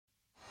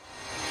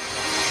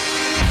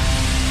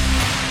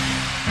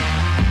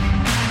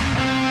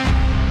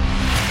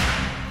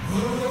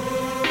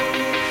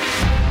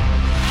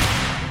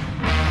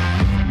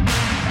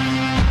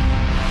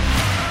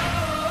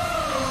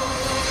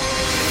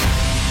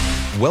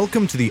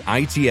Welcome to the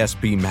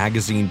ITSP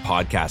Magazine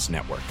Podcast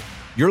Network.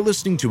 You're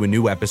listening to a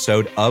new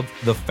episode of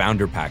the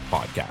Founder Pack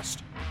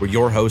Podcast, where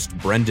your host,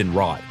 Brendon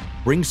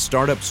brings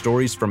startup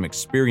stories from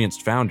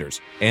experienced founders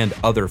and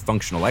other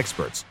functional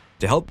experts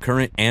to help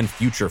current and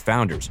future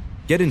founders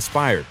get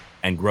inspired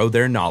and grow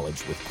their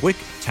knowledge with quick,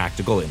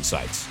 tactical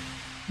insights.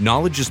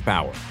 Knowledge is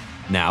power,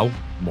 now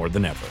more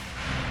than ever.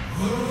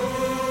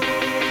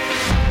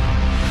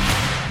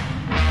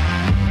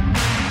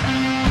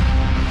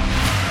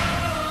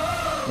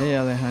 Hey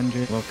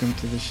Alejandra, welcome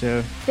to the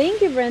show.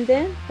 Thank you,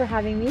 Brendon, for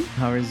having me.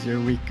 How is your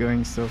week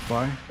going so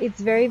far? It's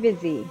very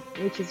busy,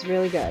 which is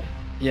really good.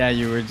 Yeah,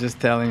 you were just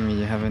telling me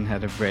you haven't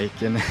had a break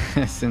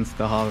since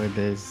the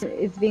holidays.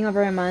 It's been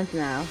over a month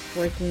now,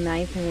 working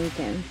nights and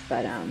weekends,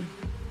 but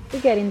we're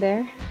getting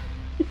there.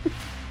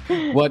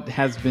 What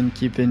has been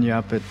keeping you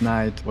up at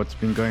night? What's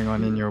been going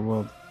on in your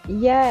world?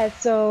 Yeah,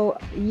 so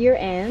year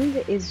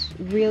end is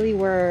really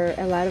where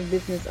a lot of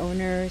business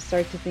owners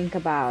start to think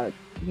about,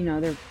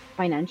 their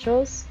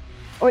financials,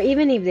 or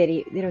even if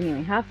they don't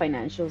even have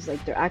financials,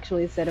 like they're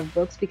actually a set of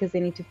books because they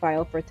need to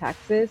file for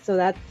taxes. So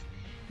that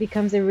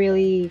becomes a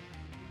really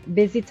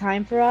busy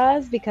time for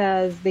us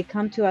because they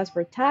come to us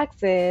for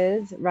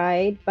taxes,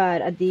 right?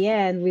 But at the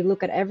end, we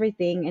look at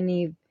everything, and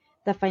if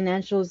the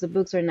financials, the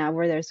books are not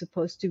where they're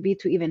supposed to be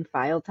to even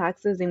file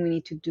taxes, and we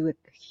need to do a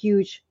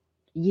huge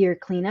year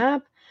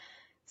cleanup.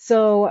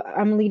 So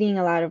I'm leading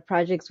a lot of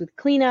projects with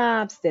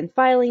cleanups, then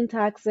filing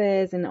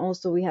taxes, and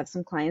also we have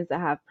some clients that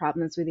have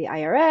problems with the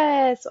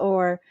IRS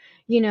or,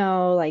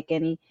 like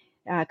any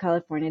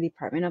California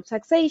Department of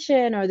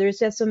Taxation, or there's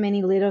just so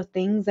many little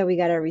things that we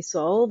got to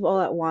resolve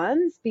all at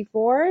once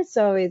before.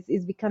 So it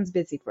becomes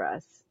busy for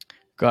us.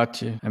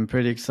 Got you. I'm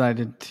pretty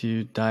excited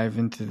to dive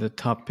into the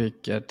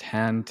topic at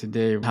hand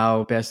today,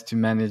 how best to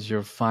manage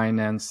your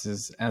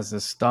finances as a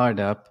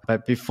startup.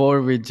 But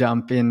before we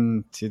jump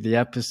into the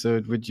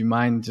episode, would you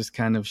mind just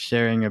kind of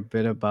sharing a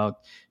bit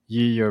about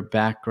you, your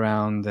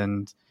background,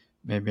 and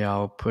maybe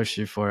I'll push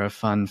you for a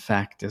fun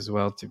fact as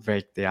well to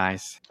break the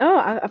ice.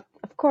 Oh,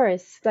 of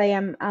course. I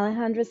am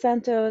Alejandra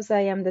Santos.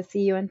 I am the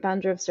CEO and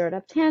founder of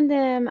startup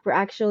Tandem. We're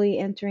actually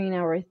entering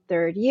our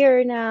third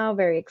year now.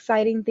 Very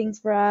exciting things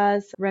for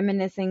us.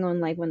 Reminiscing on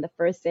like when the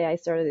first day I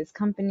started this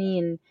company,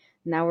 and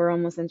now we're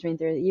almost entering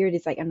third year.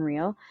 It's like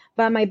unreal.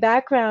 But my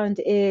background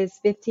is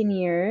 15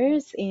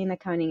 years in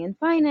accounting and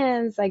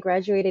finance. I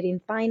graduated in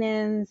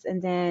finance,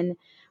 and then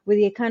with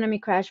the economy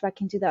crash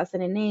back in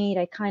 2008,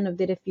 I kind of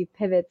did a few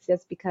pivots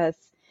just because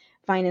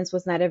finance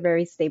was not a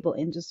very stable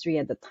industry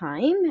at the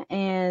time.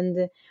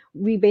 And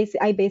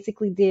I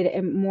basically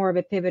did more of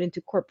a pivot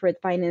into corporate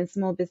finance,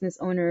 small business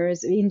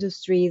owners,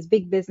 industries,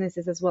 big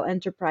businesses as well,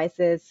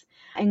 enterprises,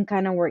 and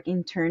kind of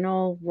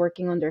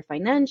working on their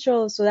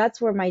financials. So that's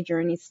where my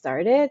journey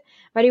started.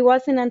 But it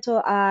wasn't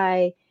until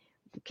I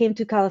came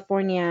to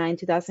California in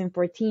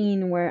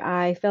 2014 where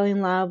I fell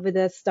in love with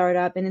the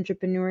startup and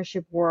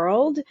entrepreneurship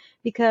world,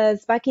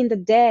 because back in the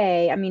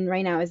day, I mean,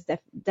 right now it's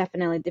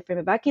definitely different,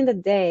 but back in the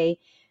day,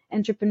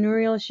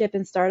 entrepreneurship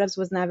and startups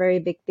was not a very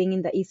big thing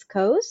in the East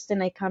Coast,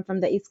 and I come from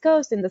the East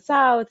Coast in the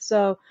South,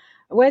 so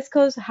West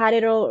Coast had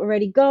it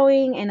already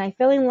going, and I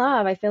fell in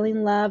love. I fell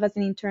in love as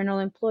an internal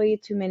employee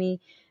to many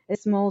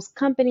small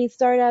companies,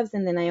 startups,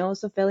 and then I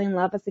also fell in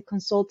love as a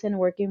consultant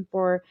working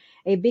for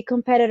a big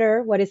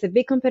competitor, what is a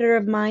big competitor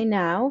of mine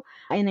now,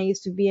 and I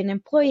used to be an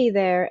employee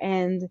there.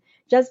 And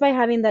just by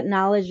having that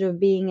knowledge of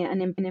being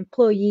an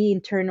employee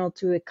internal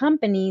to a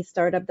company,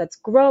 startup that's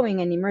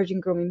growing, an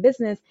emerging growing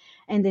business,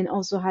 and then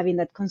also having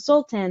that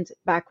consultant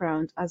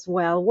background as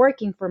well,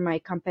 working for my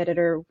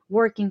competitor,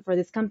 working for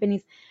these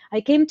companies,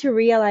 I came to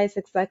realize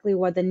exactly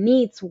what the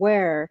needs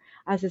were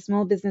as a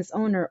small business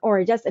owner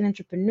or just an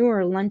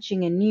entrepreneur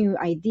launching a new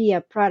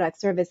idea, product,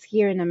 service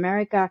here in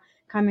America,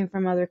 coming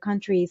from other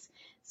countries.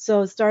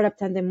 So Startup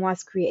Tandem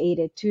was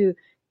created to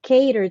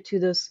cater to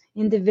those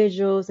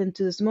individuals and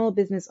to the small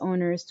business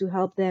owners, to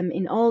help them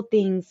in all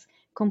things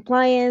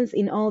compliance,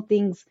 in all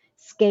things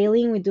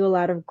scaling. We do a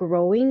lot of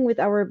growing with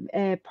our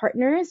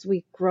partners.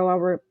 We grow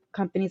our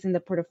companies in the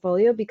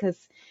portfolio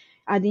because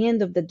at the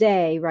end of the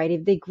day, right,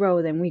 if they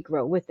grow, then we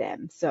grow with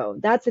them. So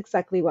that's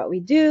exactly what we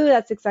do.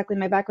 That's exactly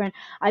my background.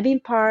 I've been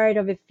part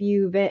of a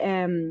few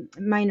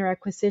minor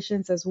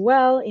acquisitions as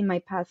well in my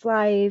past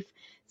life.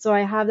 So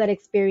I have that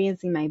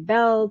experience in my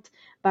belt,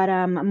 but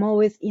I'm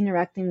always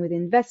interacting with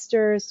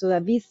investors. So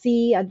that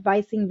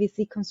advising,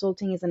 VC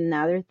consulting is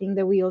another thing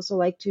that we also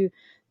like to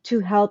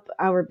help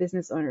our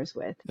business owners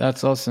with.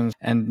 That's awesome.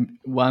 And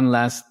one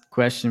last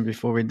question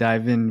before we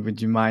dive in.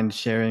 Would you mind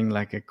sharing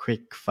like a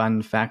quick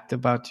fun fact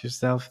about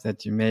yourself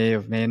that you may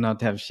or may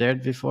not have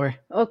shared before?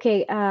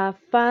 Okay,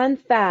 fun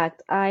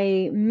fact.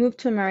 I moved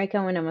to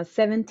America when I was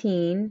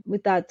 17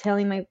 without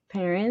telling my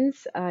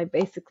parents.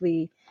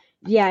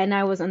 And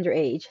I was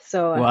underage.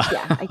 So Wow.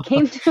 I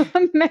came to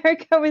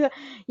America with,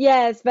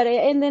 yes, but,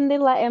 and then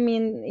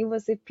it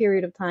was a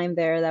period of time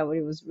there that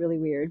it was really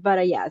weird.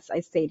 But yes,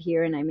 I stayed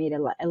here and I made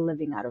a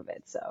living out of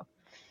it. So,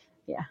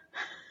 yeah.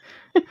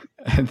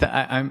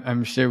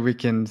 I'm sure we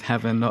can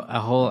have a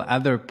whole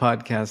other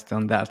podcast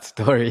on that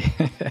story.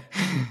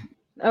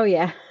 Oh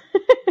yeah.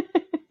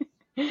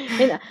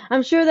 And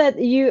I'm sure that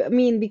I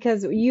mean,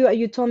 because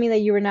you told me that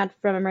you were not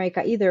from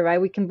America either, right?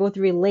 We can both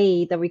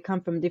relate that we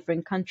come from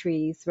different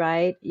countries,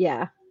 right?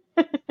 Yeah.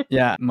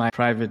 Yeah, my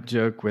private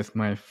joke with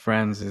my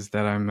friends is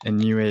that I'm a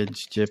new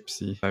age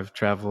gypsy. I've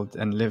traveled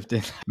and lived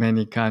in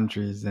many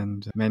countries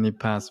and many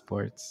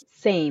passports.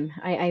 Same.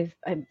 I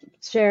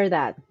share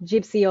that.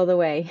 Gypsy all the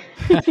way.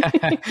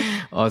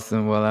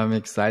 Awesome. Well, I'm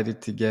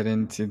excited to get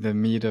into the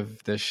meat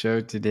of the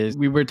show today.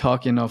 We were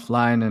talking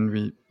offline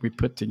and we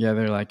put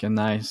together like a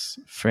nice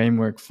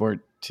framework for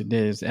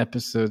today's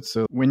episode.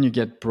 So when you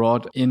get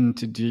brought in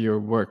to do your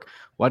work,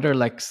 what are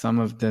like some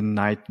of the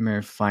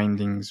nightmare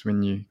findings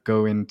when you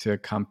go into a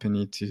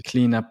company to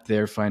clean up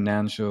their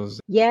financials?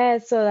 Yeah,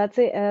 so that's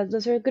it.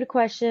 Those are good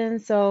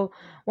questions. So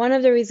one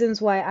of the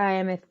reasons why I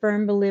am a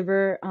firm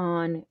believer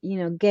on,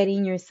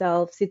 getting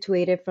yourself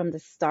situated from the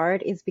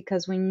start is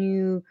because when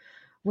you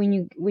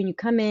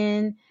come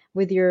in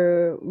with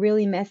your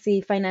really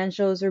messy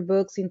financials or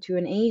books into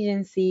an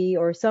agency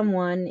or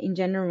someone in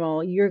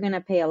general, you're gonna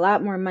pay a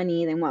lot more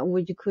money than what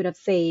would you could have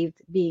saved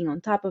being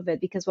on top of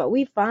it. Because what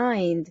we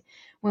find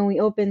when we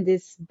open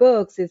these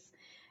books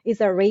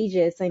is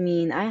outrageous. I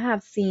mean, I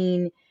have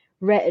seen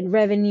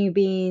revenue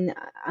being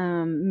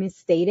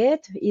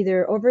misstated,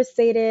 either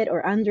overstated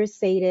or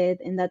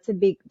understated, and that's a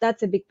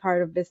big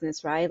part of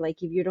business, right?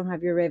 Like if you don't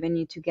have your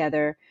revenue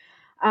together,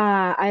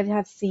 I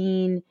have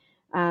seen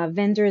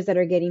vendors that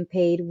are getting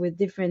paid with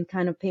different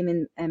kind of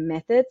payment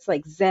methods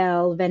like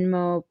Zelle,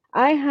 Venmo.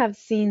 I have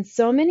seen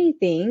so many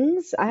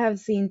things. I have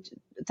seen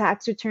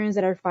tax returns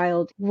that are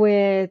filed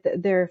with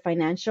their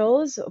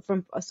financials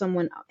from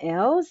someone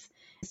else.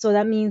 So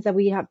that means that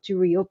we have to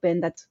reopen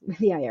that's with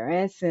the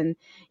IRS and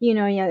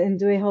yeah, and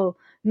do a whole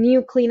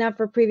new cleanup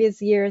for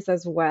previous years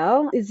as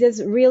well. It's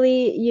just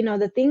really,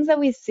 the things that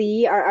we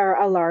see are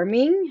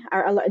alarming.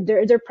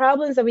 They're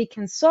problems that we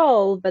can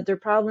solve, but they're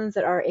problems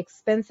that are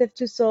expensive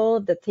to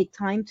solve, that take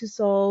time to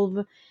solve.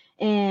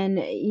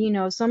 And,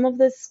 some of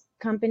these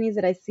companies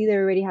that I see, they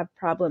already have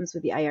problems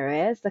with the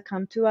IRS that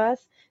come to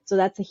us. So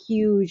that's a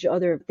huge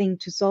other thing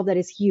to solve that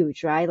is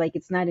huge, right? Like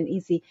it's not an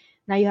easy,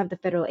 now you have the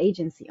federal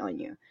agency on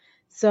you.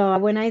 So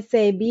when I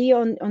say be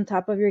on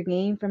top of your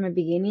game from the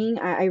beginning,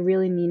 I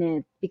really mean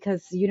it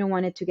because you don't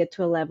want it to get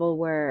to a level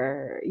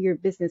where your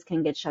business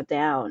can get shut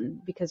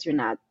down because you're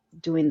not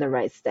doing the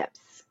right steps.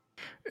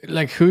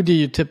 Like, who do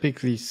you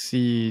typically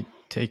see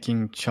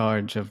taking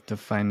charge of the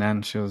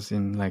financials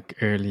in like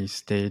early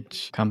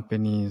stage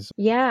companies?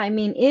 Yeah, I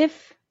mean,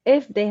 if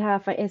they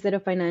have a set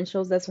of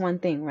financials, that's one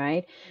thing,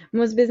 right?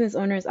 Most business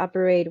owners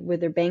operate with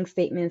their bank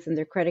statements and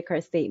their credit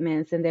card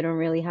statements, and they don't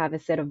really have a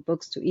set of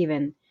books to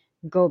even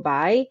go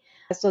by.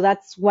 So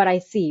that's what I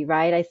see,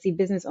 right? I see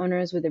business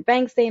owners with their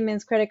bank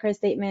statements, credit card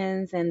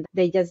statements, and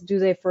they just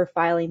do it for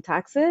filing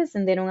taxes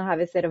and they don't have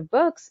a set of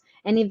books.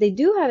 And if they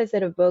do have a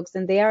set of books,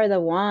 then they are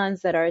the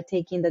ones that are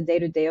taking the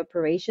day-to-day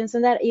operations.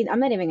 And that I'm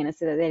not even going to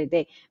say the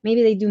day-to-day.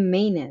 Maybe they do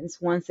maintenance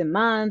once a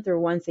month or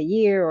once a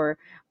year or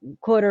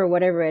quarter or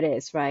whatever it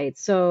is, right?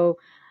 So,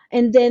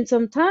 and then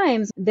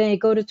sometimes they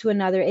go to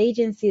another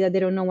agency that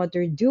they don't know what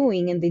they're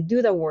doing and they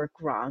do the work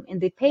wrong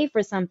and they pay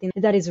for something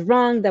that is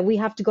wrong that we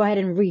have to go ahead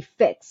and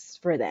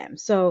refix for them.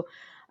 So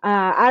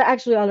out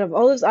of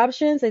all those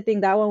options, I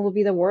think that one will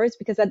be the worst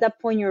because at that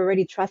point you're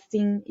already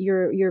trusting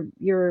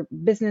your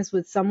business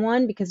with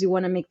someone because you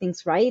want to make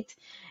things right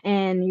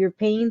and you're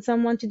paying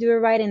someone to do it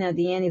right, and at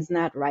the end it's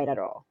not right at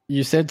all.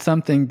 You said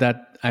something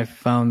that I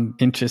found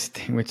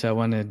interesting, which I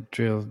want to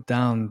drill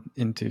down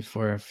into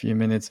for a few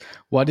minutes.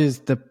 What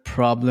is the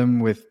problem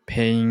with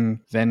paying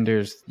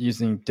vendors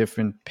using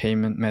different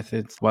payment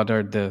methods? What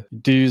are the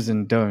do's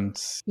and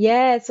don'ts?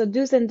 Yeah, so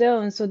do's and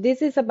don'ts. So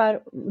this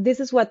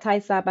is what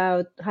ties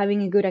about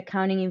having a good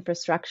accounting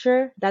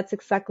infrastructure. That's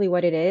exactly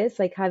what it is,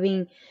 like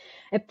having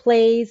a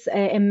place,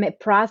 a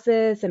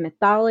process, a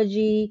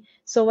methodology.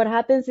 So what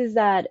happens is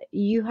that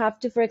you have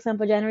to, for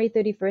example, January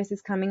 31st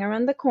is coming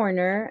around the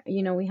corner.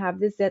 We have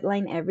this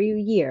deadline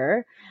every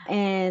year.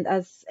 And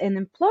as an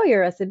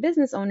employer, as a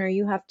business owner,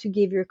 you have to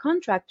give your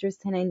contractors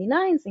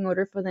 1099s in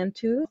order for them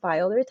to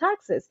file their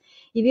taxes.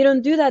 If you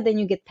don't do that, then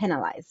you get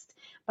penalized.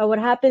 But what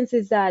happens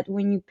is that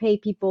when you pay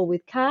people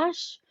with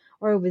cash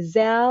or with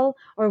Zelle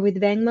or with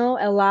Venmo,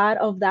 a lot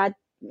of that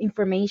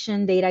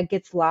information data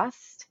gets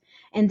lost.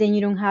 And then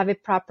you don't have a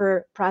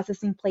proper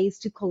process in place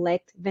to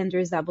collect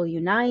vendors'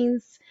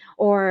 W-9s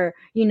or,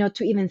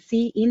 to even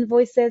see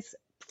invoices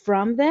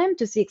from them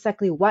to see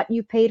exactly what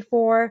you paid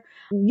for.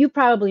 You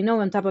probably know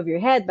on top of your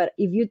head, but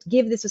if you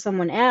give this to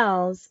someone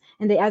else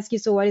and they ask you,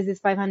 so what is this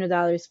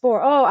 $500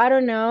 for? Oh, I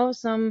don't know,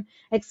 some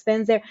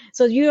expense there.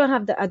 So you don't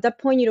have at that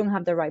point, you don't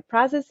have the right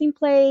process in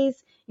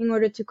place. In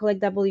order to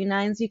collect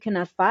W-9s, you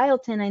cannot file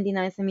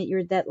 1099s and meet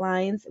your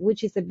deadlines,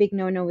 which is a big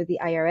no-no with the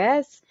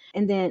IRS.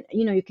 And then,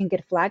 you can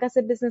get flagged as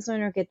a business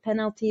owner, get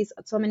penalties.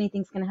 So many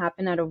things can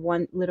happen out of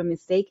one little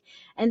mistake.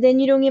 And then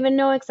you don't even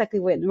know exactly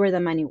where the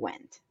money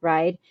went,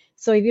 right?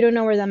 So if you don't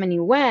know where the money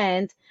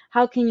went,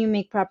 how can you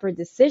make proper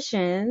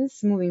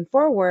decisions moving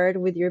forward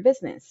with your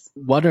business?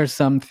 What are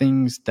some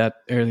things that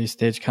early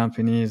stage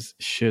companies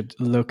should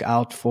look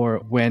out for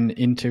when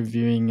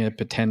interviewing a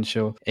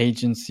potential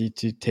agency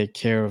to take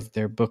care of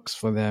their books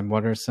for them?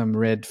 What are some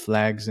red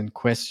flags and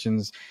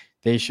questions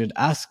they should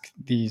ask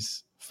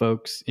these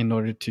folks in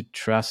order to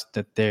trust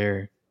that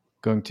they're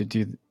going to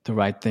do the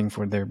right thing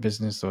for their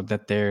business or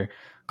that they're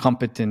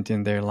competent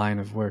in their line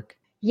of work?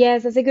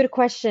 Yes, that's a good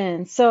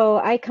question. So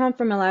I come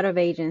from a lot of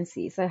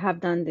agencies. I have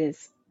done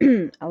this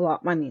a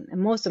lot. I mean,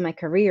 most of my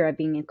career I've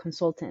been a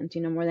consultant,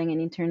 more than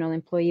an internal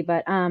employee.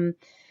 But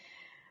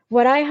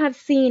what I have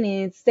seen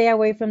is stay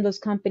away from those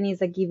companies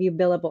that give you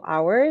billable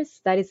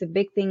hours. That is a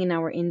big thing in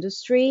our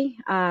industry.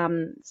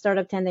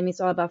 Startup Tandem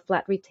is all about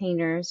flat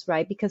retainers,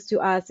 right? Because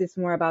to us, it's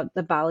more about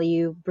the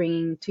value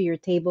bringing to your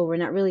table. We're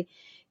not really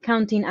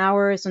counting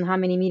hours on how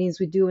many meetings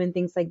we do and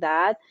things like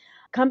that.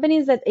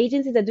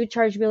 Agencies that do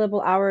charge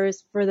billable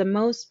hours, for the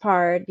most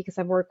part, because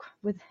I've worked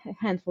with a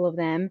handful of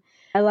them,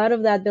 a lot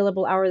of that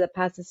billable hour that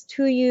passes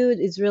to you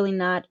is really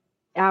not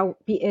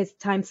is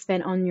time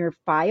spent on your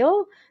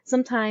file.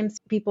 Sometimes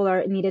people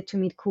are needed to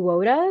meet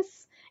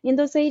quotas in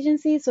those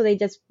agencies, so they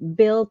just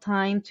bill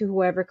time to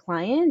whoever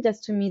client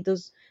just to meet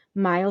those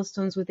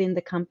milestones within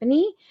the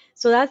company.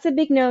 So that's a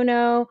big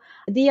no-no.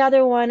 The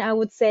other one I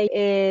would say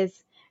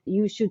is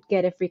you should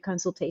get a free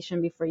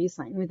consultation before you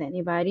sign with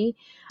anybody.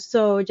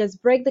 So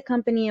just break the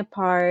company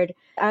apart,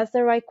 ask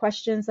the right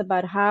questions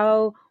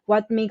about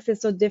what makes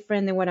it so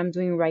different than what I'm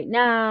doing right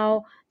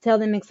now. Tell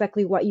them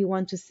exactly what you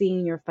want to see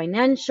in your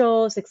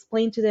financials,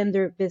 explain to them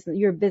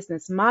your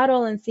business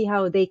model, and see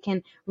how they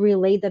can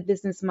relate the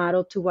business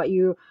model to what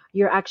your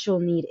actual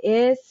need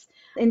is.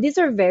 And these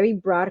are very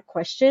broad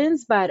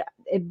questions, but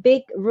a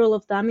big rule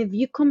of thumb, if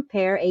you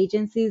compare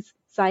agencies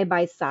side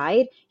by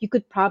side, you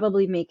could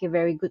probably make a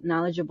very good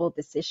knowledgeable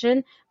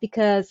decision,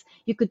 because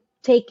you could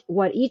take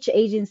what each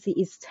agency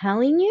is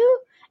telling you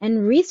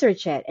and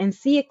research it and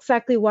see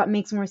exactly what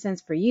makes more sense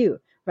for you,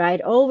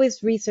 right?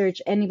 Always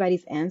research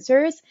anybody's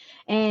answers,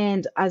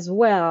 and as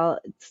well,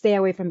 stay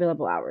away from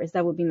billable hours.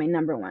 That would be my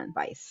number one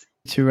advice.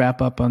 To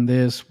wrap up on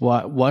this,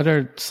 what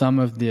are some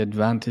of the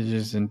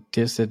advantages and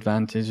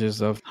disadvantages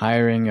of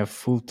hiring a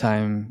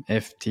full-time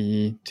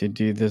FTE to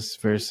do this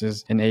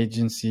versus an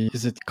agency?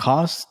 Is it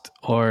cost,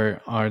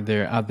 or are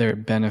there other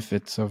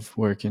benefits of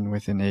working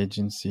with an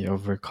agency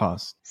over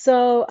cost?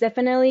 So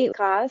definitely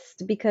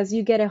cost, because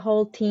you get a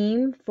whole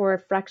team for a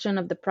fraction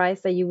of the price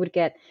that you would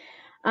get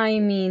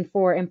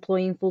for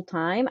employing full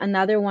time.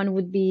 Another one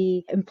would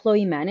be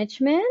employee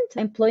management.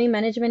 Employee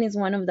management is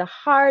one of the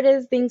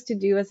hardest things to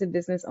do as a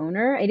business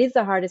owner. It is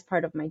the hardest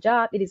part of my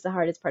job. It is the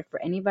hardest part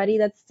for anybody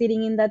that's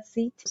sitting in that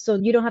seat. So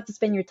you don't have to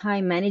spend your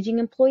time managing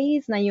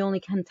employees. Now you only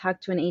can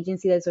talk to an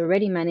agency that's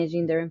already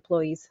managing their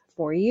employees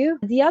for you.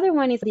 The other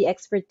one is the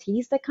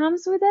expertise that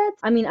comes with it.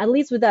 At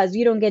least with us,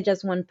 you don't get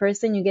just one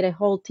person, you get a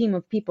whole team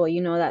of people,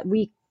 that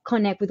we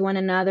connect with one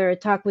another,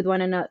 talk with one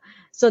another.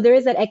 So there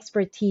is that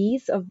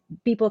expertise of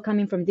people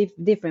coming from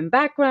different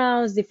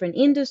backgrounds, different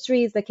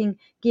industries, that can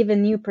give a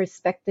new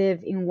perspective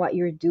in what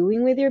you're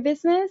doing with your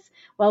business.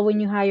 While when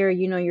you hire,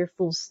 your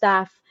full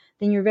staff,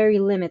 then you're very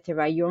limited,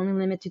 right? You're only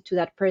limited to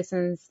that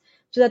person's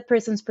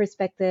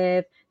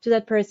perspective, to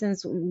that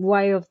person's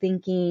way of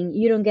thinking.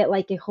 You don't get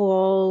like a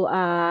whole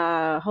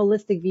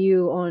holistic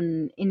view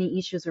on any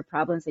issues or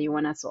problems that you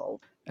want to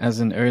solve.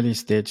 As an early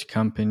stage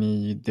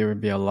company, there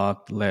would be a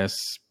lot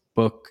less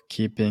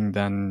bookkeeping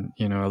than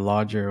a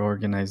larger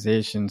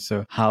organization.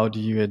 So how do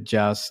you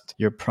adjust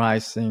your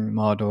pricing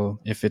model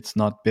if it's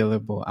not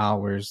billable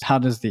hours? How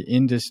does the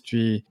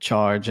industry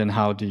charge, and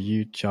how do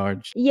you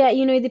charge? Yeah,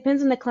 it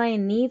depends on the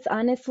client needs,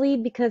 honestly,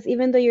 because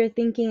even though you're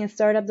thinking a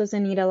startup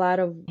doesn't need a lot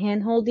of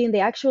hand holding,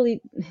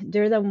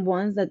 they're the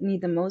ones that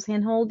need the most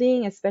hand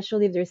holding,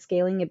 especially if they're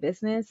scaling a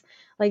business.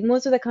 Like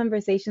most of the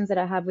conversations that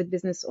I have with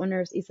business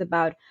owners is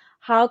about,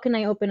 how can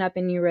I open up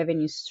a new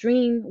revenue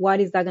stream? What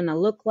is that going to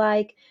look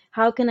like?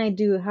 How can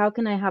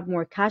I have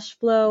more cash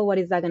flow? What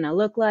is that going to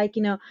look like?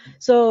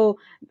 So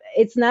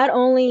it's not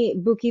only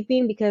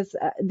bookkeeping, because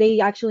they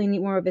actually need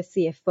more of a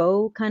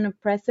CFO kind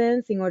of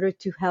presence in order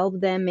to help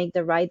them make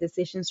the right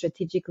decisions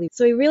strategically.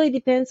 So it really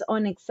depends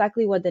on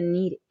exactly what the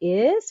need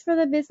is for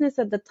the business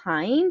at the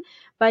time.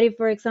 But if,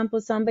 for example,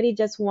 somebody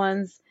just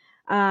wants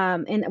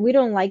and we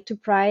don't like to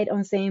pride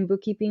on saying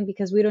bookkeeping,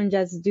 because we don't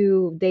just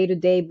do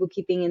day-to-day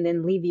bookkeeping and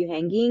then leave you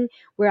hanging.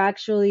 We're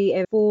actually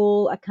a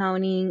full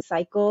accounting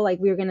cycle. Like,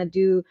 we're going to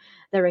do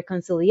the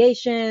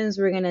reconciliations,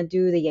 we're going to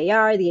do the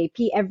AR, the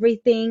AP,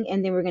 everything.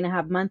 And then we're going to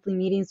have monthly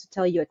meetings to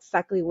tell you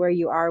exactly where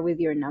you are with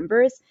your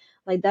numbers.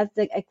 Like, that's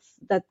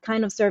that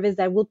kind of service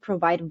that will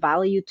provide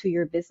value to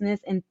your business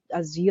and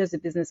as you as a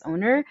business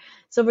owner.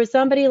 So for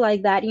somebody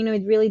like that,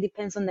 it really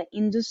depends on the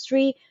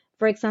industry.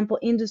 For example,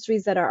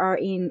 industries that are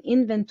in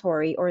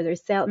inventory, or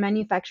they're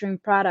manufacturing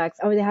products,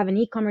 or they have an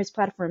e-commerce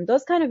platform.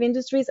 Those kind of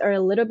industries are a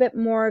little bit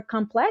more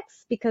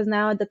complex, because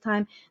now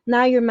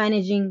you're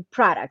managing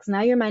products,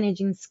 now you're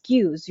managing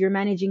SKUs, you're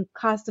managing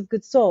cost of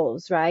goods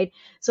sold, right?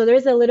 So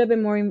there's a little bit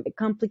more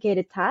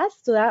complicated task.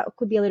 So that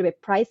could be a little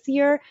bit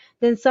pricier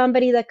than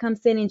somebody that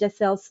comes in and just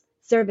sells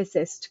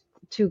services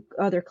to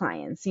other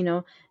clients,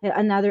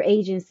 another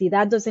agency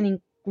that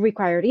doesn't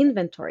require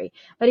inventory,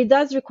 but it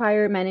does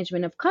require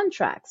management of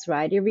contracts,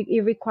 right?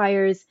 It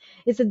requires,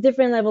 it's a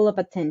different level of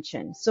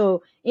attention.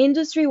 So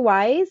industry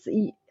wise,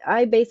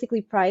 I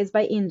basically price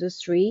by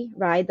industry,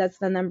 right? That's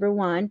the number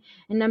one.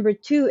 And number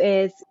two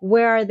is,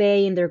 where are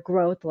they in their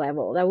growth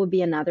level? That would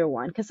be another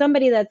one. Because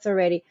somebody that's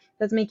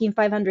making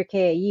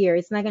 500K a year,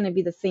 it's not going to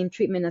be the same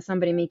treatment as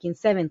somebody making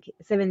 7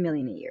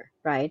 million a year,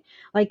 right?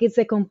 Like, it's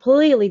a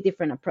completely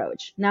different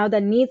approach. Now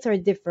the needs are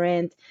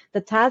different,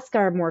 the tasks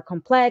are more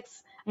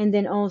complex. And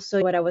then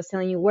also what I was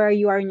telling you, where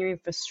you are in your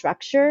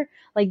infrastructure,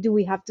 like, do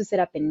we have to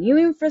set up a new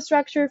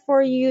infrastructure for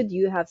you? Do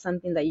you have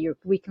something that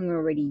we can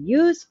already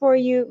use for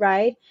you,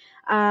 right?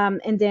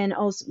 And then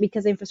also,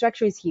 because the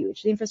infrastructure is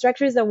huge. The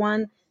infrastructure is the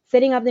one,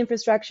 setting up the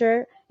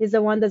infrastructure is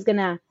the one that's going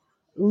to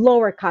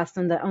lower cost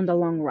on the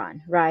long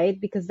run,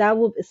 right? Because that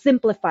will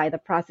simplify the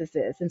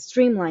processes and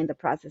streamline the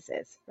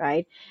processes,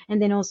 right?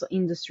 And then also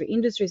industry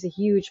is a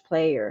huge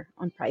player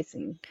on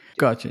pricing.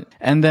 Gotcha.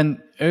 And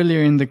then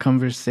earlier in the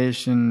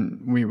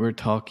conversation, we were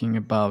talking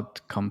about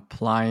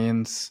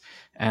compliance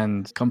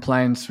and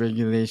compliance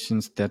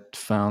regulations that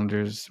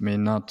founders may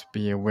not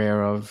be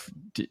aware of.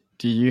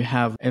 Do you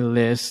have a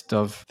list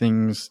of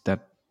things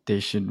that they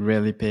should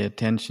really pay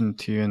attention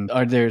to? And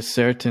are there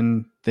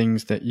certain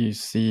things that you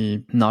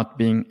see not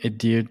being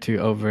adhered to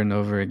over and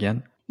over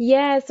again?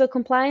 Yeah, so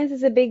compliance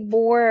is a big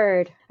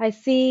word. I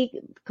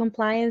see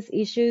compliance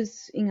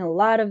issues in a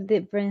lot of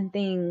different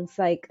things,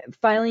 like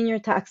filing your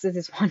taxes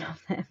is one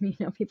of them.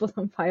 People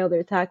don't file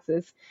their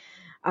taxes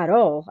at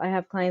all. I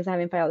have clients that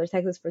haven't filed their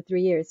taxes for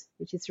 3 years,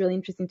 which is really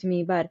interesting to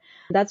me. But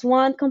that's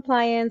one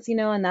compliance.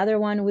 Another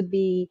one would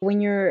be when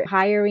you're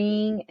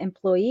hiring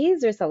employees,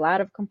 there's a lot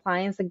of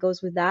compliance that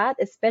goes with that,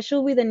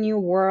 especially with the new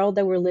world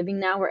that we're living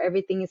now, where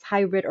everything is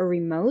hybrid or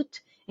remote,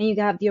 and you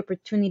have the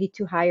opportunity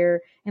to hire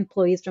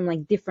employees from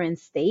like different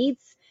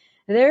states.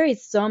 There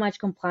is so much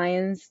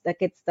compliance that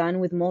gets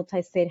done with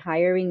multi-state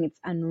hiring. It's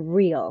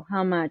unreal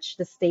how much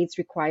the states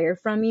require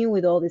from you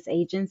with all these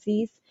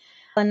agencies.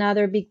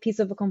 Another big piece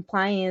of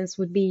compliance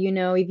would be,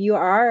 if you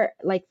are,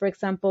 like, for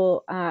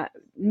example,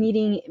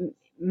 needing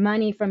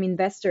money from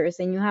investors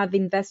and you have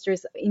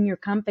investors in your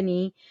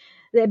company,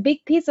 the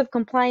big piece of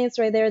compliance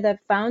right there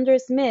that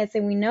founders miss,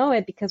 and we know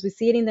it because we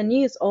see it in the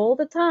news all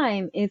the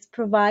time, is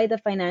provide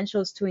the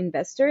financials to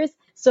investors.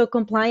 So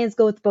compliance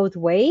goes both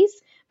ways,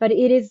 but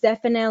it is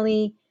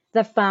definitely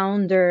the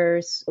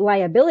founder's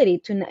liability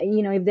to,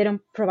 if they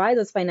don't provide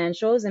those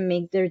financials and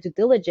make their due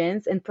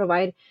diligence and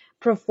provide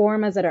pro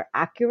formas that are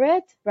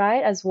accurate,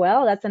 right, as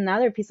well. That's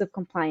another piece of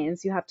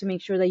compliance. You have to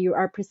make sure that you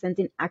are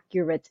presenting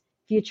accurate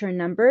future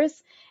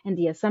numbers, and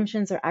the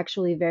assumptions are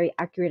actually very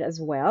accurate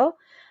as well.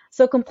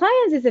 So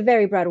compliance is a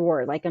very broad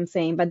word, like I'm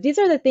saying, but these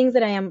are the things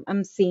that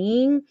I'm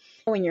seeing.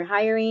 When you're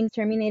hiring,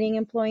 terminating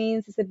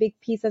employees is a big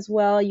piece as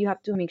well. You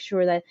have to make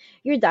sure that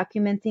you're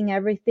documenting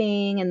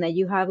everything and that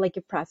you have like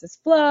a process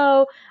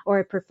flow or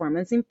a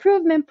performance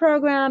improvement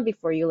program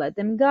before you let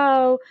them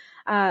go.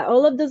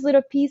 All of those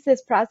little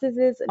pieces,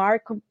 processes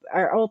are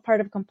all part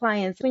of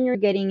compliance. When you're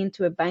getting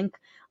into a bank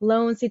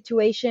loan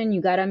situation,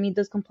 you got to meet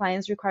those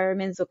compliance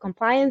requirements. So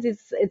compliance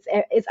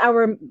it's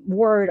our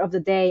word of the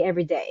day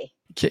every day.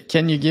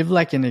 Can you give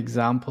like an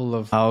example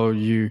of how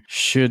you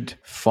should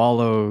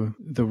follow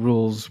the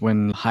rules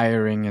when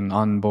hiring and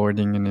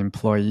onboarding an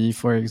employee,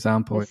 for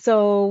example?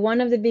 So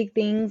one of the big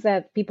things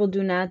that people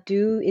do not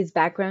do is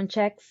background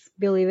checks,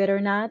 believe it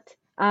or not.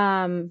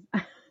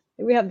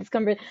 We have this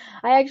conversation.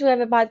 I actually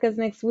have a podcast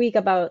next week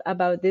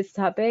about this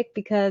topic,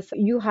 because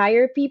you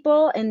hire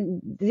people,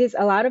 and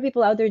a lot of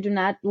people out there do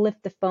not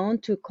lift the phone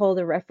to call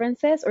the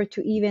references or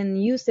to even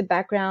use the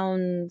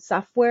background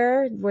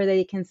software where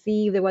they can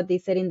see that what they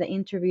said in the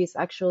interview is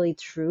actually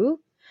true.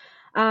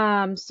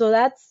 So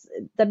that's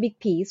the big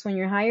piece. When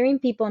you're hiring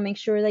people, make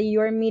sure that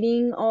you are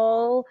meeting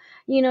all,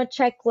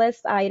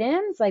 checklist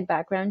items like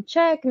background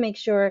check. Make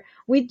sure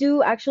we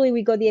go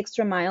the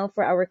extra mile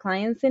for our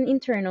clients, and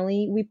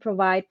internally we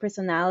provide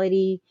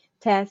personality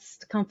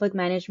test, conflict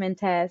management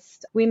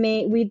test.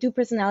 We do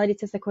personality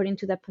tests according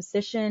to the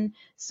position.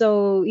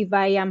 So if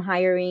I am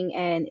hiring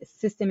a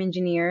system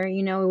engineer,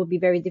 it will be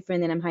very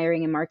different than I'm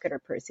hiring a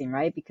marketer person,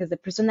 right? Because the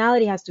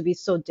personality has to be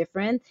so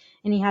different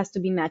and it has to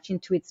be matching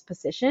to its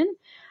position.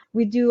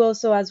 We do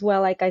also as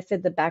well, like I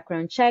said, the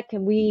background check.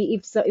 If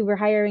we're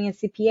hiring a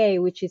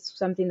CPA, which is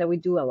something that we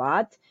do a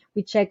lot,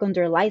 we check on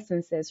their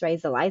licenses, right?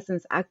 Is the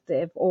license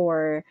active,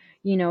 or,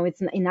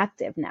 it's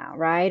inactive now,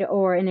 right?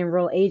 Or an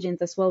enroll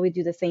agent as well. We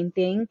do the same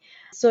thing.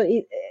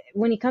 So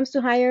when it comes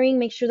to hiring,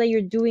 make sure that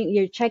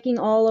you're checking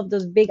all of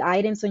those big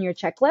items on your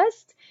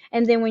checklist.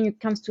 And then when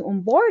it comes to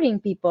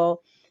onboarding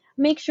people,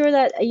 make sure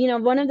that,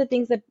 one of the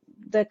things that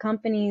the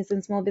companies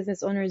and small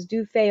business owners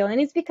do fail,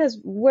 and it's because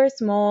we're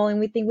small and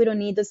we think we don't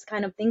need this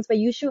kind of things, but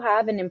you should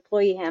have an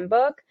employee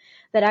handbook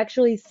that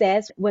actually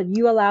says what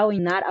you allow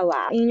and not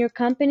allow in your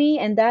company.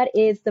 And that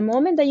is the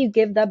moment that you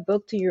give that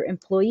book to your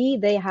employee,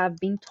 they have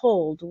been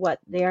told what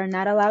they are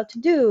not allowed to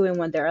do and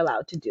what they're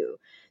allowed to do.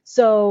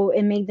 So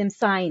it make them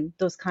sign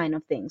those kind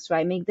of things,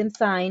 right? Make them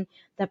sign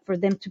that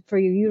for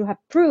you to have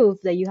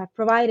proof that you have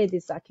provided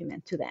this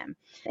document to them.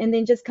 And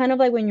then just kind of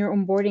like when you're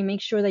onboarding, make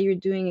sure that you're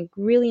doing a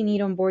really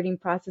neat onboarding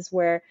process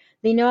where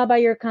they know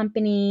about your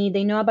company,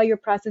 they know about your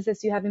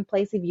processes you have in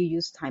place. If you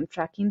use time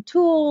tracking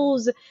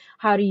tools,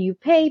 how do you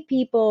pay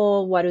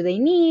people? What do they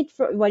need?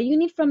 What do you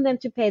need from them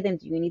to pay them?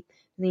 Do they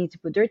need to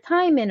put their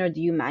time in, or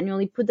do you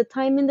manually put the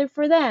time in there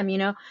for them?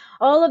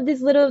 All of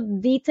these little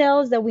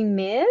details that we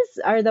miss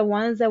are the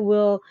ones that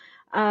will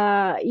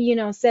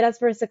set us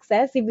for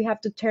success. If we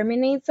have to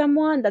terminate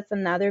someone, that's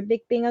another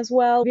big thing as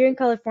well. If you're in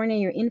California,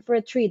 you're in for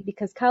a treat,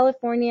 because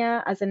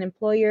California, as an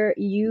employer,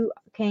 you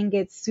can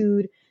get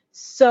sued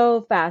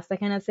so fast. I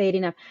cannot say it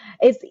enough.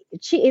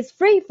 It's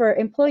free for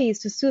employees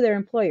to sue their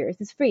employers.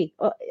 It's free.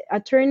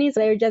 Attorneys,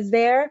 they're just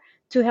there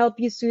to help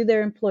you sue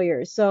their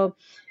employers. So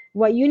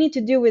what you need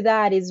to do with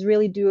that is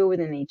really do it with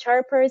an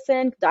HR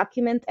person,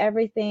 document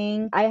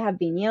everything. I have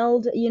been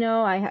yelled,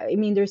 I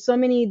mean, there's so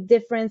many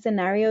different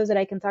scenarios that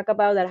I can talk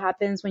about that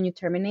happens when you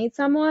terminate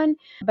someone,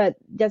 but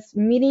just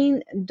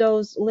meeting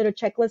those little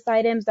checklist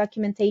items,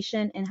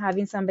 documentation, and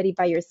having somebody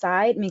by your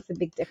side makes a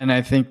big difference. And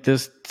I think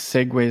this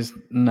segues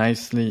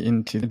nicely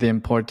into the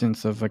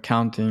importance of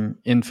accounting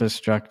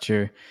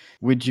infrastructure.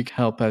 Would you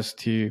help us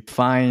to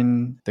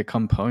find the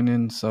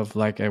components of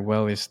like a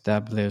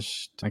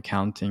well-established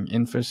accounting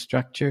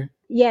infrastructure?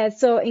 Yeah,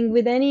 so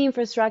with any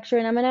infrastructure,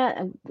 and I'm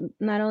gonna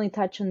not only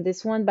touch on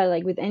this one, but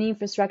like with any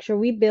infrastructure,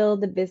 we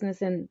build the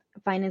business and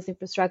finance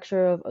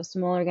infrastructure of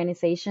small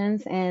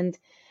organizations. And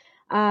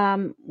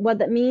what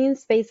that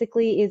means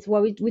basically is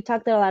what we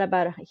talked a lot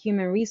about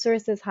human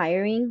resources,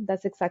 hiring.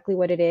 That's exactly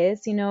what it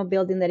is,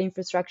 building that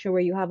infrastructure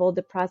where you have all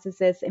the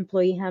processes,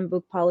 employee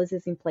handbook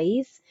policies in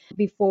place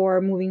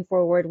before moving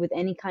forward with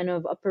any kind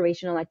of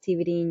operational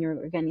activity in your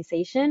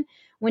organization.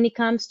 When it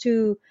comes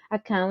to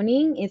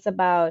accounting, it's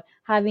about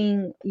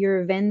having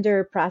your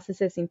vendor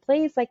processes in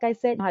place. Like I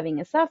said,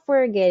 having a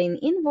software, getting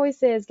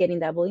invoices, getting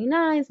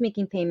W-9s,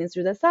 making payments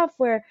through the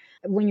software.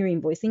 When you're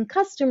invoicing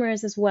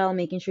customers as well,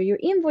 making sure you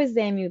invoice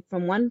them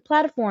from one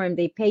platform,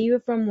 they pay you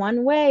from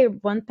one way,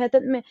 one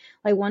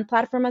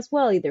platform as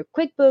well, either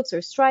QuickBooks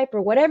or Stripe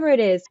or whatever it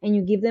is, and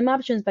you give them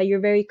options, but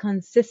you're very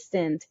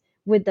consistent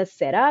with the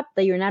setup,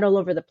 that you're not all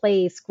over the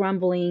place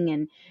scrambling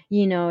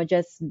and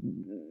just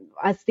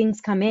as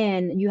things come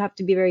in, you have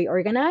to be very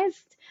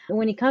organized.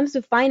 When it comes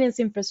to finance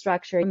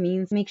infrastructure, it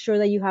means make sure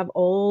that you have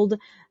all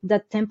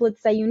the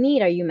templates that you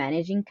need. Are you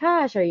managing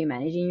cash? Are you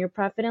managing your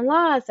profit and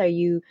loss? Are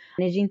you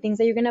managing things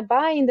that you're going to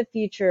buy in the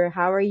future?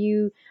 How are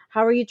you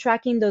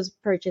tracking those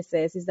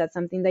purchases? Is that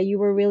something that you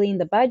were really in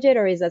the budget,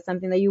 or is that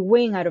something that you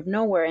wing out of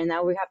nowhere and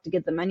now we have to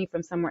get the money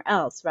from somewhere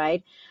else,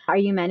 right? Are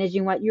you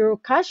managing what your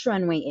cash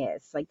runway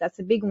is? Like, that's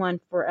a big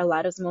one for a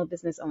lot of small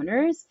business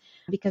owners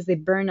because they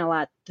burn a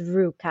lot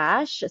through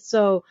cash.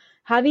 So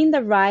having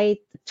the right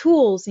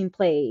tools in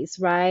place,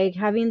 right?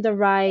 Having the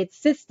right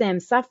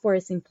systems,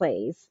 softwares in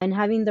place, and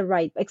having the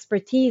right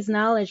expertise,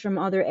 knowledge from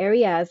other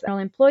areas, our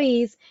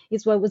employees,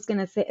 is what was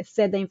going to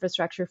set the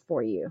infrastructure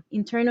for you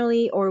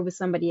internally or with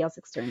somebody else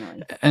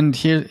externally. And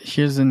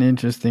here's an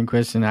interesting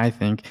question, I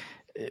think.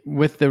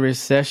 With the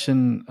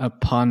recession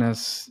upon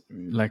us,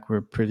 like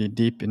we're pretty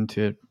deep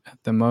into it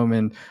at the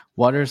moment,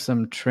 what are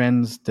some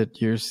trends that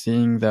you're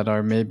seeing that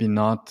are maybe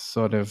not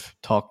sort of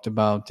talked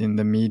about in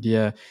the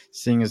media,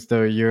 seeing as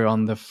though you're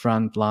on the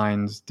front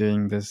lines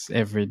doing this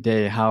every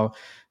day? How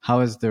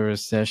has the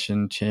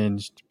recession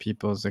changed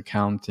people's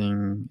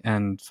accounting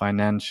and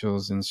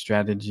financials and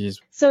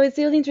strategies? So it's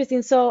really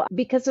interesting. So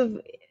because of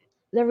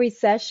the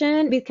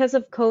recession, because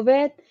of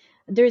COVID,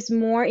 there's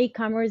more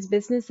e-commerce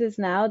businesses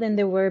now than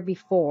there were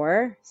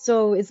before.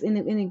 So it's in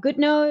a good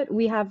note,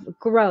 we have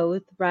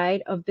growth,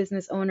 right, of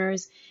business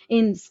owners,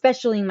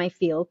 especially in my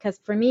field, because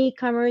for me,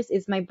 e-commerce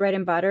is my bread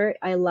and butter.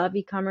 I love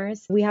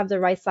e-commerce. We have the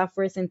right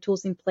softwares and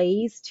tools in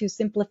place to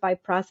simplify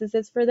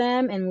processes for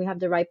them, and we have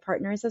the right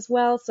partners as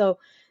well. So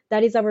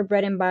that is our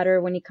bread and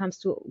butter when it comes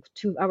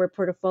to our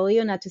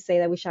portfolio. Not to say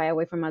that we shy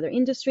away from other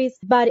industries,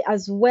 but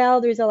as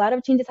well, there's a lot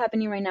of changes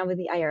happening right now with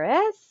the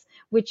IRS,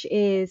 which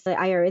is the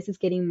IRS is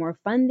getting more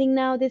funding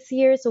now this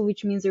year. So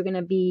which means they're going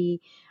to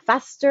be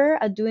faster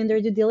at doing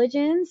their due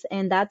diligence.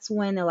 And that's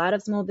when a lot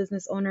of small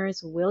business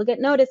owners will get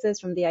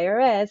notices from the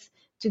IRS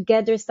to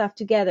get their stuff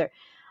together.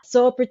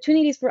 So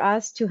opportunities for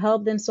us to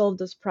help them solve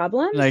those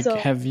problems. Like,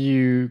 have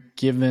you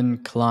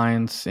given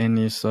clients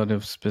any sort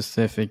of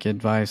specific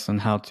advice on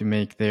how to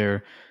make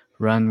their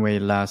runway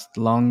last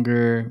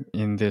longer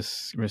in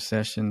this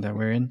recession that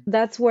we're in?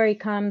 That's where it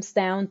comes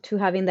down to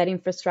having that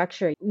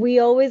infrastructure. We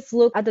always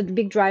look at the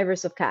big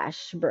drivers of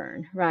cash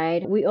burn,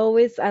 right?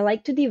 I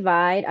like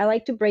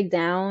to break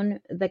down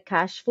the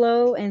cash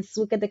flow and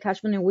look at the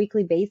cash flow on a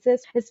weekly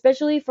basis,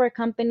 especially for a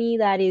company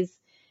that is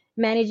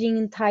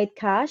managing tight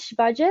cash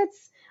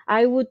budgets,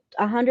 I would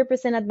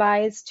 100%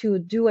 advise to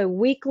do a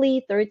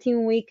weekly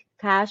 13-week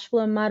cash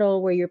flow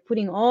model where you're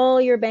putting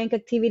all your bank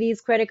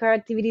activities, credit card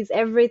activities,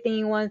 everything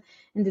you want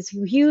in this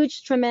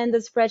huge,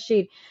 tremendous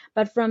spreadsheet.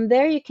 But from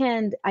there, you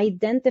can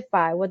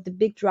identify what the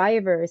big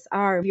drivers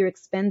are of your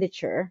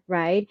expenditure,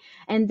 right?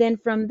 And then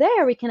from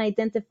there, we can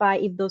identify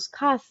if those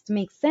costs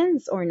make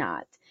sense or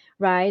not,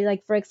 right?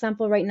 Like, for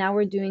example, right now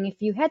we're doing a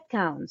few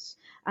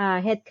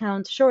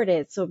headcount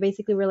shortage. So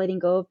basically, we're letting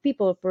go of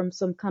people from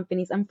some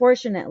companies,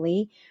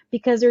 unfortunately,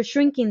 because they're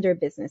shrinking their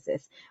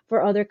businesses.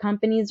 For other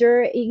companies,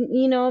 they're,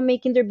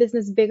 making their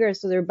business bigger.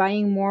 So they're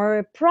buying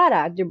more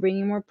product, they're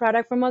bringing more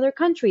product from other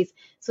countries.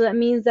 So that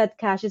means that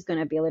cash is going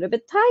to be a little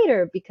bit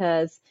tighter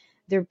because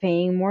they're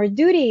paying more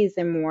duties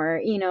and more,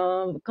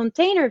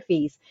 container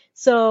fees.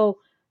 So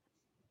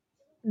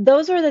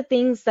those are the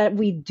things that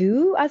we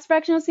do as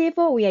fractional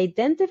CFO. We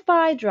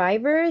identify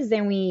drivers,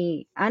 then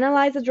we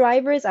analyze the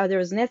drivers. Are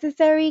those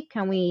necessary?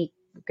 Can we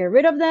get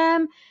rid of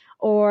them?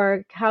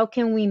 Or how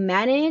can we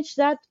manage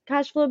that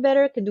cash flow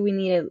better? Do we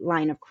need a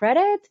line of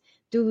credit?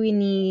 Do we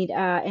need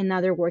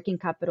another working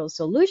capital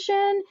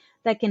solution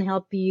that can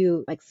help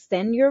you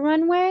extend your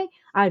runway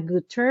at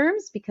good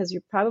terms? Because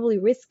you're probably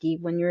risky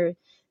when you're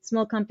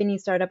small company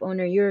startup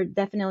owner. You're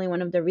definitely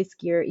one of the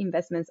riskier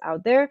investments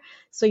out there.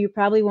 So you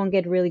probably won't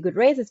get really good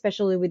rates,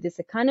 especially with this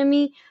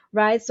economy,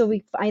 right? So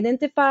we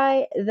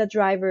identify the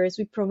drivers,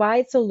 we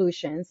provide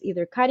solutions,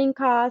 either cutting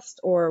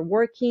costs or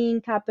working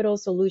capital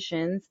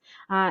solutions,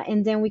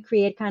 and then we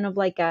create kind of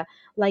like a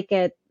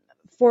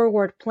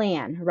forward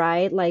plan,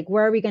 right? Like,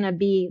 where are we going to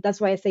be?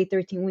 That's why I say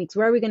 13 weeks.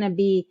 Where are we going to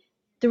be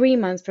 3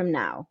 months from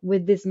now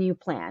with this new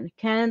plan?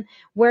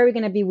 Where are we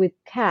going to be with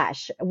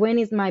cash? When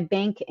is my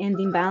bank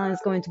ending balance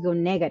going to go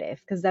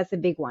negative? Because that's a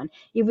big one.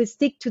 If we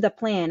stick to the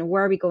plan,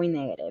 where are we going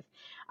negative?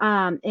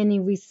 And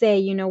if we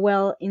say,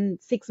 well, in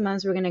 6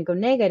 months we're going to go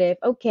negative,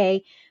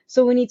 okay,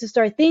 so we need to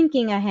start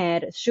thinking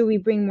ahead. Should we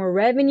bring more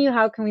revenue?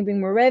 How can we bring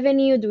more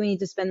revenue? Do we need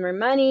to spend more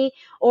money?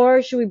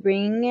 Or should we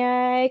bring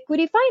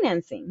equity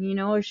financing,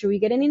 or should we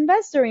get an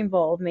investor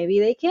involved? Maybe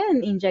they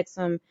can inject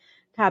some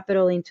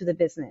capital into the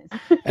business.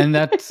 And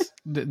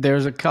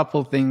there's a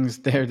couple things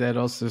there that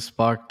also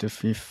sparked a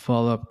few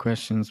follow-up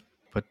questions,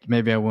 but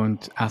maybe I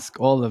won't ask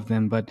all of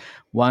them. But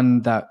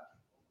one that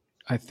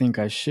I think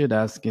I should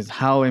ask is,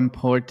 how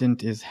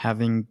important is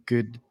having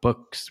good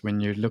books when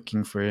you're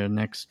looking for your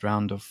next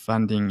round of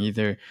funding,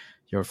 either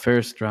your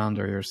first round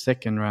or your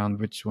second round?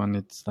 Which one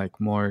it's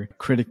more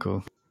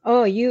critical?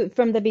 Oh, you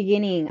from the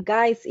beginning.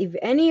 Guys, if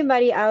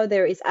anybody out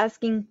there is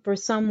asking for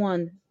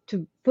someone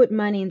to put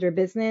money in their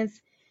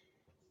business,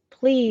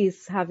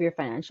 please have your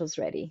financials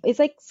ready. It's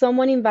like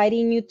someone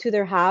inviting you to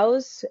their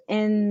house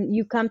and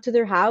you come to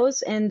their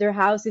house and their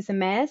house is a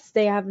mess.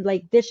 They have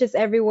dishes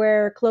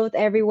everywhere, clothes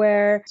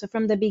everywhere. So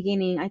from the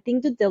beginning, I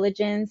think due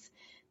diligence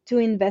to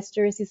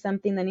investors is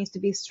something that needs to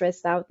be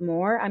stressed out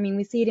more. I mean,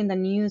 we see it in the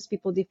news,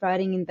 people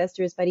defrauding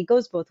investors, but it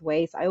goes both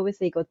ways. I always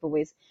say it goes both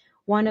ways.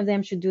 One of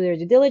them should do their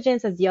due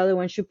diligence, as the other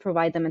one should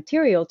provide the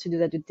material to do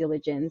the due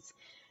diligence.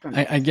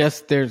 I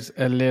guess there's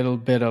a little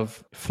bit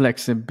of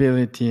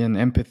flexibility and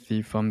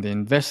empathy from the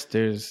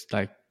investors,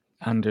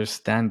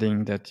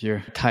 understanding that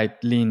you're a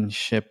tight, lean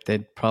ship. They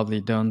probably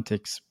don't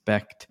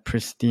expect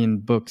pristine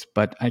books,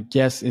 but I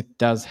guess it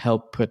does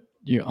help put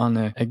you on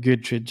a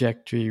good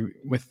trajectory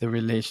with the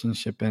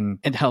relationship, and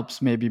it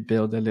helps maybe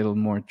build a little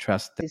more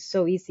trust. It's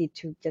so easy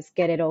to just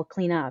get it all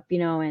clean up,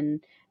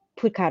 and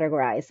put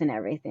categorize and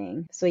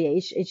everything. So yeah,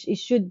 it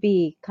should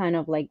be kind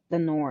of like the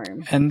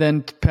norm. And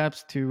then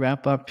perhaps to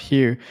wrap up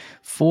here,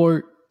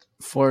 for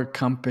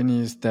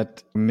companies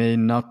that may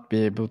not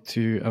be able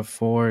to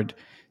afford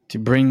to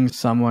bring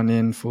someone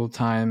in full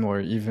time or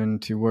even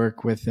to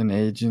work with an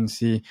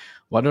agency,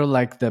 what are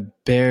the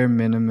bare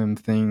minimum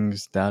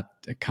things that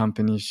a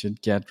company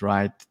should get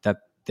right that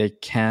they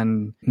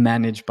can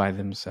manage by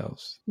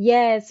themselves?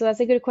 Yeah, so that's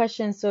a good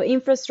question. So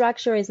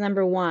infrastructure is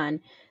number one.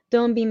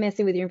 Don't be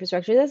messy with your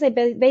infrastructure. That's a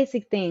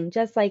basic thing.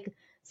 Just like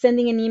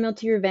sending an email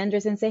to your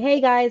vendors and say,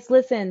 hey guys,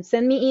 listen,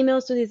 send me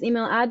emails to this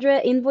email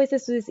address,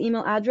 invoices to this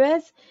email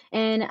address,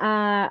 and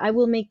I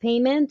will make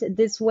payment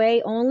this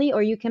way only,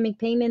 or you can make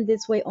payment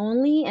this way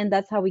only, and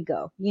that's how we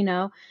go.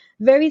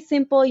 Very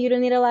simple. You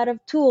don't need a lot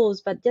of tools,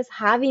 but just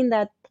having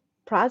that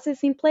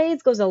process in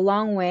place goes a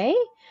long way.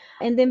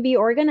 And then be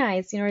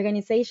organized.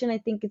 Organization, I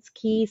think it's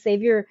key.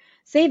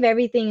 Save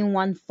everything in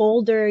one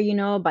folder,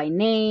 by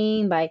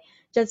name, by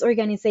just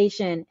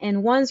organization.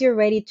 And once you're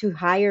ready to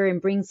hire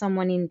and bring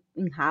someone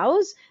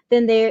in-house,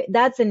 then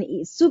that's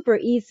a super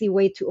easy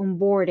way to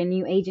onboard a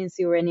new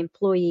agency or an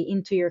employee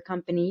into your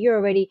company. You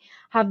already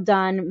have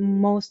done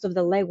most of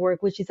the legwork,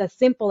 which is as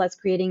simple as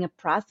creating a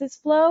process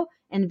flow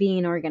and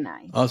being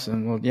organized.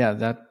 Awesome. Well,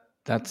 yeah,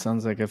 that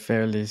sounds like a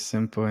fairly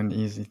simple and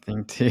easy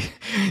thing to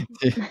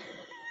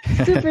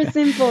Super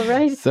simple,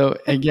 right? So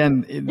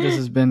again, this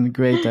has been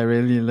great. I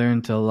really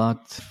learned a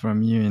lot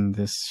from you in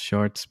this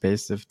short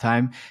space of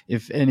time.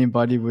 If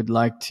anybody would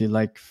like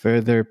to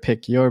further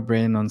pick your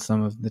brain on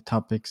some of the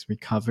topics we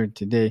covered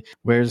today,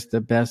 where's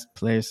the best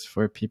place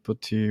for people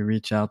to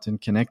reach out and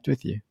connect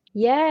with you?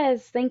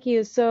 Yes, thank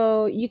you.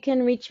 So you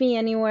can reach me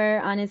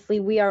anywhere. Honestly,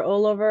 we are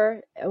all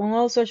over on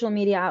all social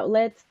media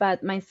outlets,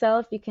 but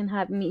myself, you can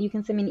send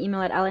me an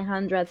email at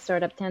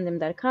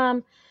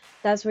alejandra@startuptandem.com.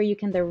 That's where you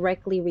can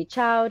directly reach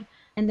out.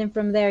 And then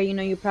from there,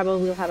 you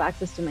probably will have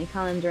access to my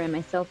calendar and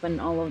myself and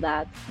all of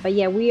that. But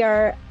yeah, we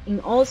are in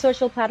all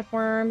social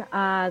platform.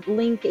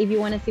 Link, if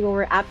you want to see what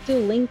we're up to,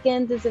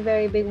 LinkedIn is a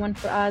very big one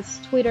for us.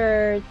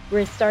 Twitter,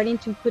 we're starting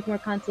to put more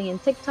content in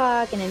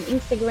TikTok and in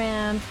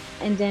Instagram.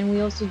 And then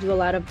we also do a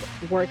lot of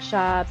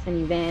workshops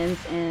and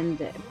events and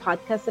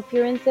podcast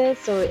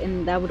appearances.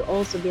 And that would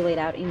also be laid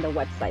out in the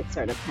website,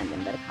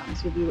 startuptandem.com.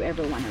 So if you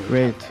ever want to reach out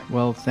Great. there.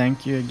 Well,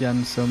 thank you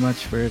again so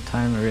much for your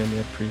time. I really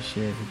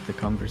appreciated the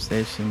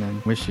conversation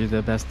and wish you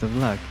the best of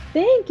luck.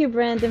 Thank you,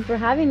 Brendon, for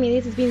having me.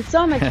 This has been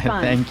so much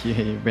fun. Thank you.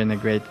 You've been a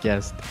great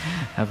guest.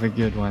 Have a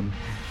good one.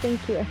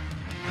 Thank you.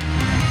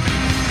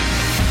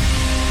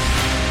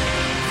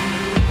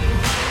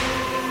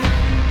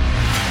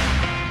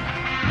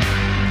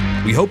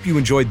 We hope you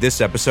enjoyed this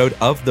episode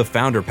of the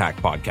Founder Pack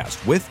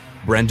podcast with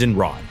Brendon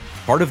Rod,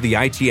 part of the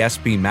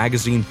ITSP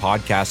Magazine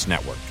Podcast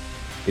Network.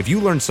 If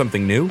you learned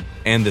something new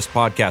and this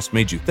podcast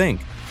made you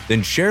think,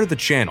 then share the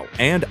channel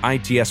and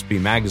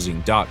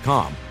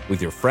itspmagazine.com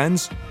with your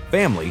friends,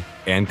 family,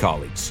 and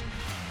colleagues.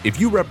 If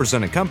you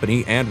represent a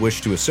company and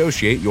wish to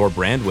associate your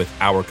brand with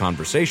our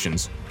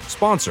conversations,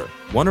 sponsor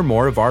one or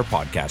more of our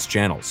podcast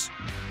channels.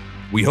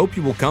 We hope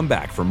you will come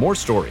back for more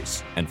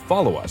stories and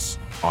follow us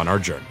on our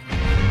journey.